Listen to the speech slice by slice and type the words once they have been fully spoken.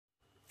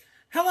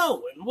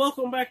Hello and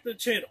welcome back to the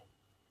channel.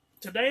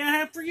 Today I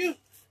have for you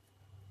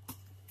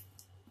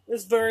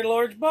this very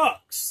large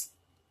box.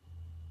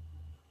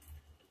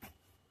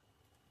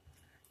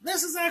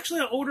 This is actually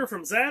an order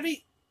from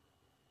Zavvi.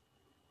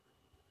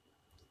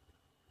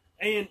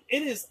 And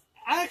it is,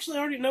 I actually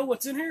already know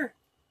what's in here.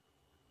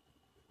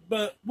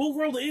 But we'll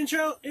roll the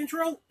intro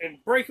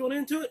and break on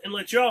into it and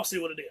let y'all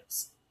see what it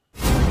is.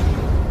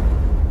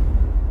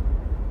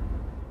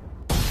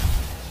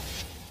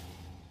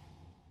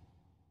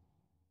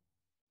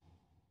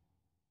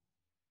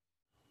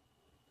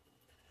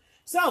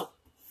 So,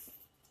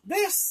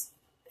 this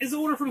is the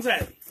order from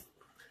Zavvi.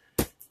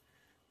 A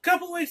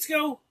couple of weeks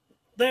ago,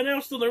 they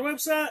announced on their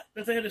website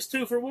that they had this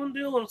 2-for-1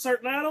 deal on a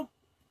certain item.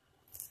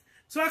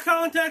 So I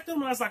contacted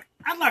them and I was like,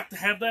 I'd like to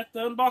have that to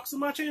unbox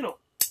on my channel.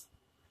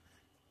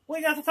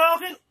 We got to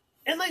talking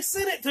and they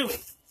sent it to me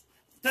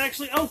to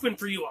actually open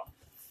for you all.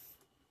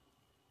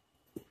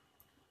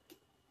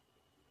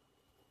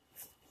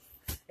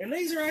 And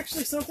these are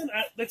actually something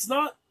that's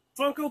not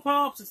Funko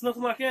Pops, it's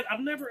nothing like that. I've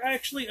never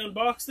actually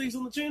unboxed these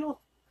on the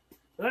channel.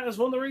 And that was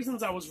one of the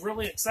reasons I was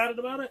really excited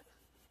about it.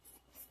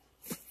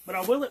 But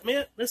I will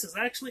admit, this is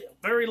actually a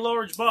very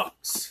large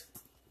box.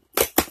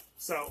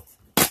 So,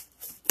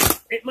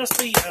 it must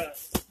be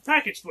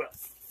packaged well.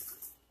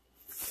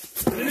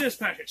 It is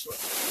packaged well.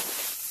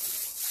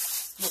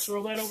 Let's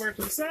roll that over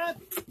to the side.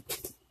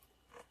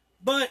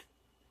 But,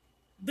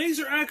 these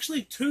are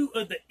actually 2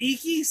 of the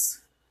Eekeez.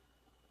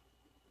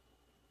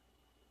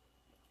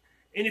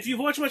 And if you've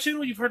watched my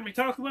channel, you've heard me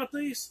talk about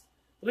these.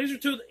 But these are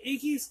 2 of the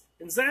Eekeez.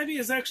 And Zavvi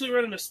is actually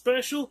running a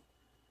special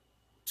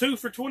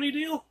 2-for-20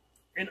 deal.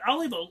 And I'll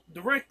leave a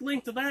direct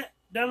link to that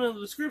down in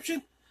the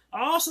description.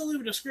 I'll also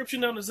leave a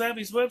description down to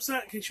Zavvi's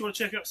website in case you want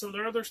to check out some of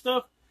their other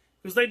stuff.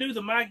 Because they do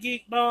the My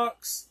Geek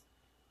box,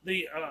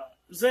 the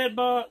Z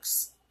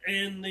box,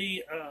 and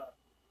the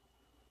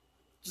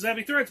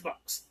Zavvi Threads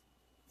box.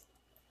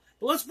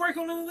 But let's break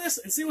on into this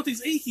and see what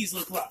these Eekeez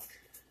look like.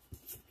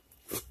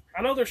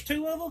 I know there's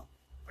 2 of them.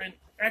 And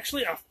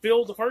actually, I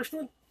filled the first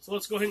one, so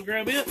let's go ahead and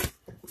grab it.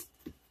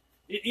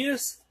 It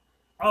is,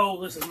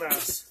 oh, this is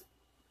nice.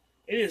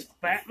 It is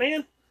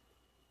Batman.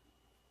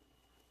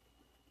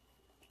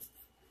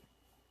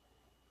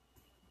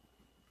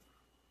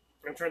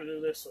 I'm trying to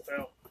do this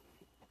without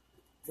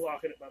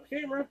blocking it by the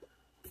camera.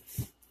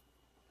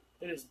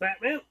 It is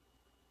Batman.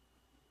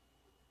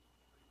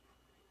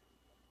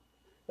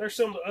 There's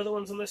some of the other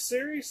ones in this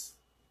series.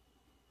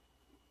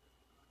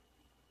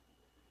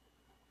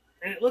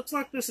 And it looks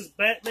like this is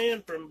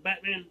Batman from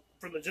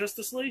the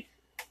Justice League.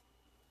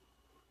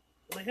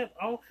 And they have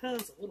all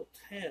kinds of little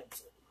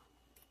tabs.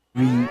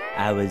 3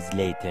 hours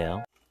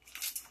later.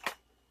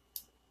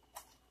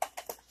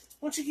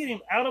 Once you get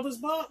him out of his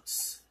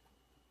box,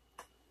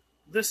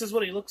 this is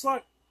what he looks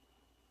like.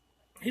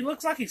 He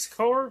looks like he's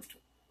carved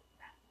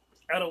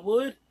out of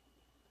wood,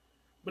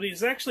 but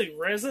he's actually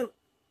resin.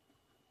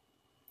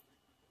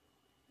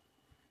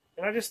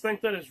 And I just think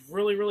that is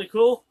really, really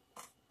cool.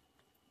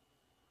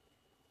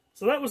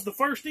 So that was the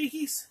first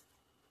Eekeez.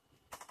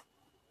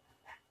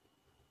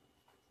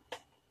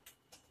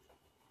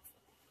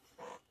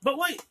 But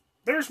wait,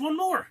 there's one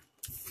more.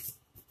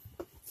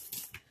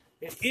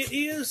 And it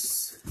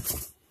is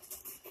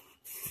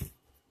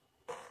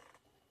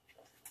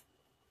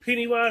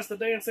Pennywise the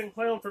Dancing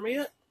Clown from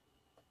It.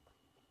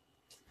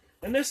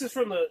 And this is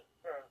from the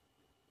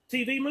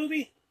TV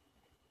movie,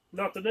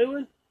 not the new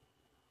one.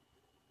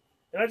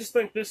 And I just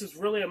think this is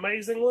really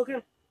amazing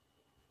looking.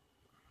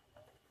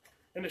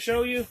 And to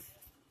show you,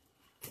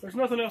 there's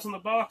nothing else in the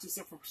box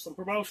except for some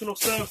promotional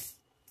stuff.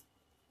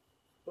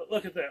 But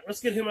look at that.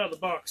 Let's get him out of the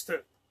box,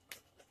 too.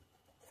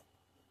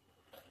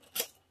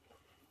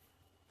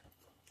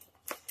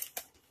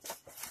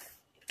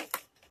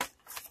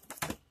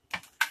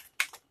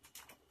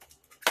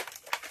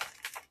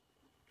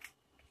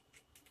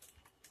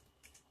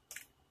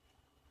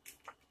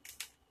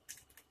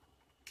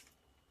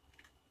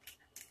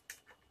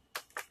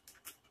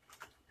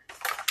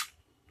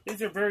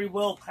 These are very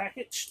well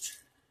packaged.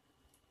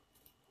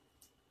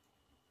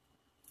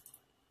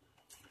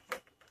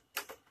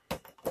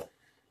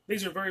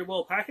 These are very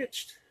well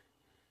packaged.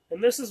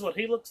 And this is what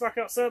he looks like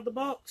outside the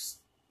box.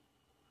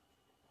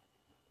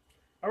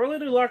 I really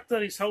do like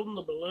that he's holding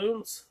the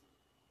balloons.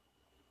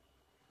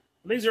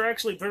 And these are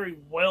actually very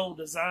well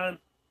designed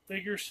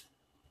figures.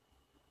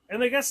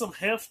 And they got some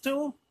heft to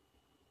them.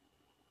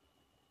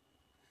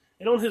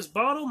 And on his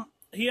bottom,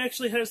 he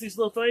actually has these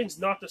little things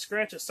not to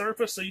scratch a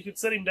surface, so you can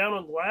set him down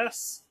on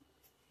glass.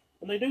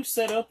 And they do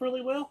set up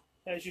really well,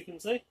 as you can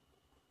see.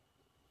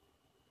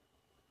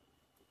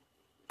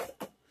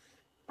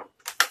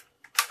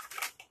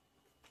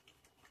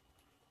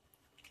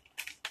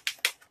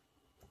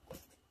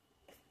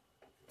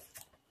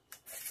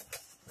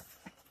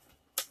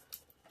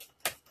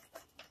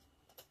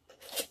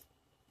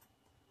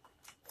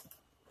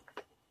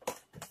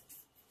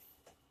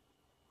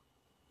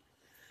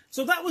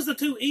 So that was the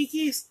 2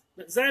 Eekeez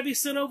that Zavvi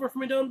sent over for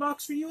me to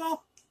unbox for you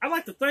all. I'd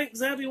like to thank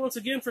Zavvi once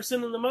again for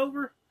sending them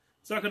over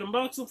so I could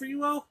unbox them for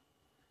you all.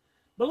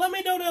 But let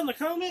me know down in the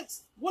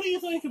comments, what do you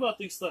think about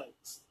these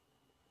things?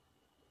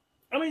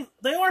 I mean,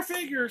 they are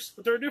figures,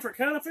 but they're a different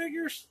kind of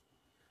figures.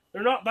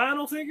 They're not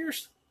vinyl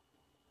figures.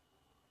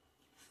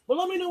 But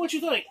let me know what you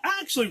think. I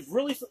actually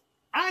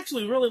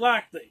really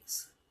like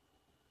these.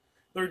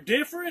 They're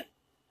different,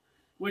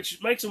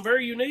 which makes them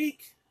very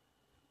unique.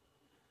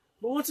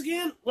 But once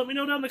again, let me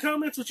know down in the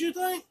comments what you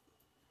think.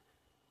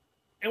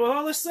 And with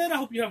all this said, I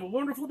hope you have a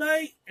wonderful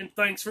day, and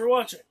thanks for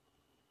watching.